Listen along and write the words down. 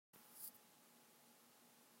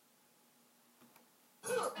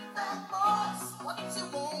Bad boys, what you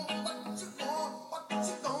want, what you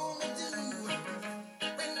gonna do?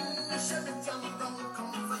 When Chevy John don't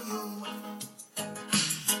come for you.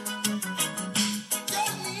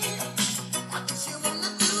 Tell me what you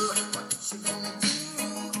wanna do, what you gonna do?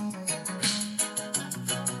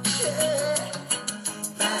 Yeah.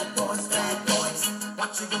 Bad boys,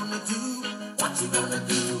 what you gonna do? What you gonna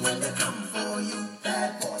do when they come for you?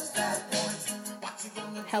 Bad boys, what you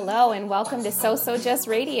gonna do? Hello and welcome to So Just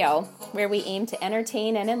Radio, where we aim to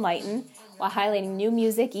entertain and enlighten while highlighting new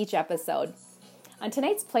music each episode. On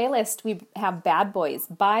tonight's playlist, we have Bad Boys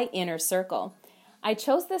by Inner Circle. I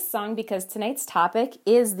chose this song because tonight's topic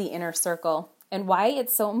is the inner circle and why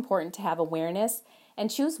it's so important to have awareness and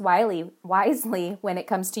choose wisely when it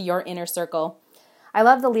comes to your inner circle. I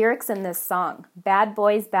love the lyrics in this song. Bad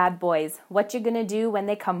boys, what you gonna do when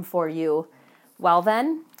they come for you? Well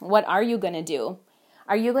then, what are you gonna do?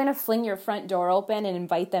 Are you going to fling your front door open and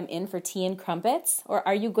invite them in for tea and crumpets? Or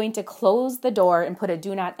are you going to close the door and put a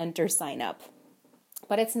do not enter sign up?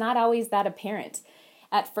 But it's not always that apparent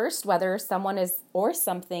at first whether someone is or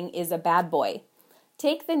something is a bad boy.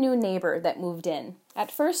 Take the new neighbor that moved in.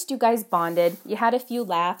 At first you guys bonded, you had a few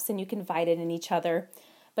laughs and you confided in each other.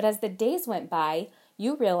 But as the days went by,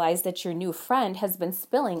 you realized that your new friend has been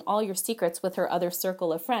spilling all your secrets with her other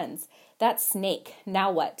circle of friends. That snake,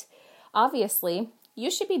 now what? Obviously, you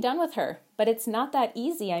should be done with her, but it's not that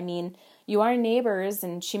easy. I mean, you are neighbors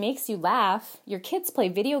and she makes you laugh. Your kids play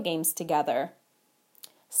video games together.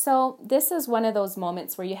 So this is one of those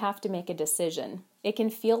moments where you have to make a decision. It can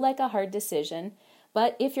feel like a hard decision,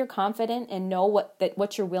 but if you're confident and know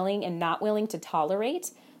what you're willing and not willing to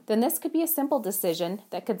tolerate, then this could be a simple decision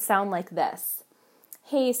that could sound like this.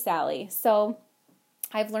 Hey, Sally, so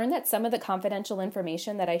I've learned that some of the confidential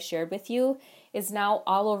information that I shared with you is now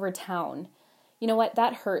all over town. You know what?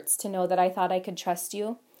 That hurts to know that I thought I could trust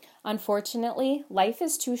you. Unfortunately, life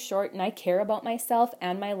is too short and I care about myself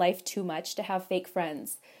and my life too much to have fake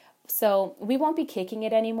friends. So we won't be kicking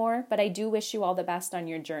it anymore, but I do wish you all the best on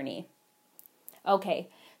your journey. Okay,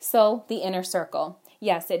 so the inner circle.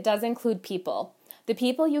 Yes, it does include people. The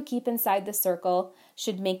people you keep inside the circle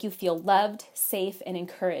should make you feel loved, safe, and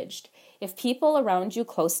encouraged. If people around you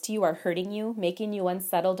close to you are hurting you, making you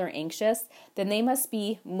unsettled or anxious, then they must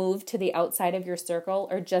be moved to the outside of your circle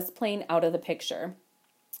or just plain out of the picture.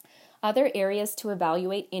 Other areas to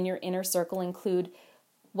evaluate in your inner circle include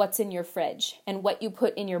what's in your fridge and what you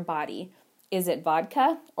put in your body. Is it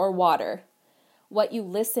vodka or water? What you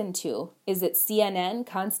listen to, is it CNN,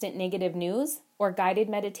 constant negative news, or guided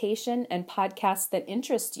meditation and podcasts that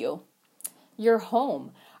interest you? Your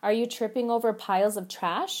home, are you tripping over piles of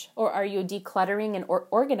trash, or are you decluttering and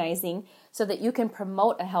organizing so that you can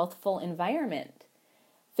promote a healthful environment?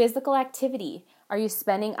 Physical activity, are you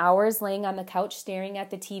spending hours laying on the couch staring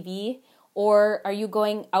at the TV, or are you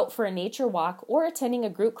going out for a nature walk or attending a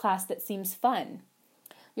group class that seems fun?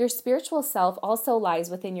 Your spiritual self also lies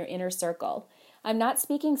within your inner circle. I'm not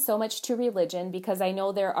speaking so much to religion because I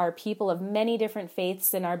know there are people of many different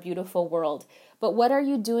faiths in our beautiful world. But what are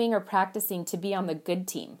you doing or practicing to be on the good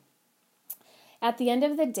team? At the end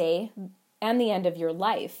of the day and the end of your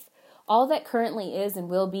life, all that currently is and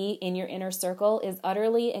will be in your inner circle is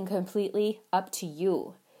utterly and completely up to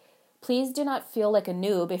you. Please do not feel like a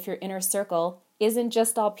noob if your inner circle isn't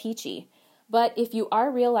just all peachy. But if you are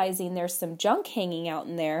realizing there's some junk hanging out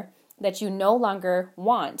in there that you no longer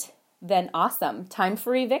want, then awesome, time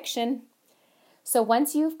for eviction. So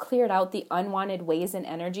once you've cleared out the unwanted ways and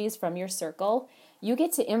energies from your circle, you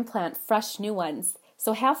get to implant fresh new ones.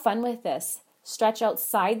 So have fun with this. Stretch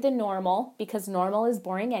outside the normal, because normal is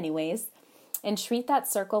boring anyways, and treat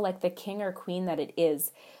that circle like the king or queen that it is,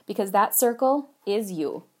 because that circle is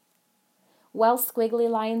you. Well, squiggly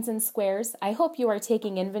lines and squares, I hope you are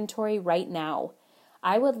taking inventory right now.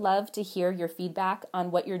 I would love to hear your feedback on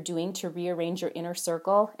what you're doing to rearrange your inner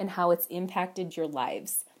circle and how it's impacted your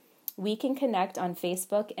lives. We can connect on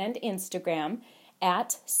Facebook and Instagram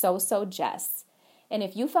at SoSoJess. And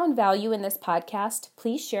if you found value in this podcast,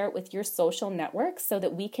 please share it with your social networks so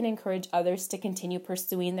that we can encourage others to continue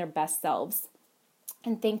pursuing their best selves.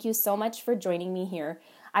 And thank you so much for joining me here.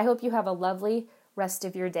 I hope you have a lovely rest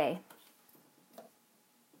of your day.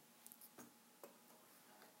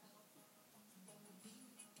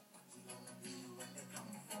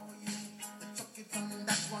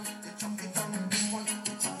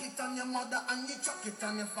 Mother and you chuck it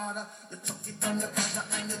on your father, you chuck it on your brother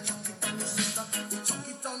and you chuck it on your sister, you chuck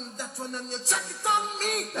it on that one and you chuck it on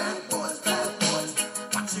me. Bad boys,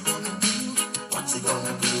 what you gonna do? What you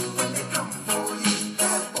gonna do when they come for you?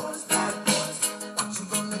 Bad boys, what you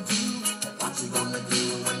gonna do? What you gonna do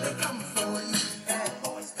when they come for you? Bad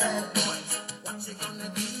boys,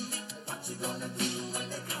 you gonna do?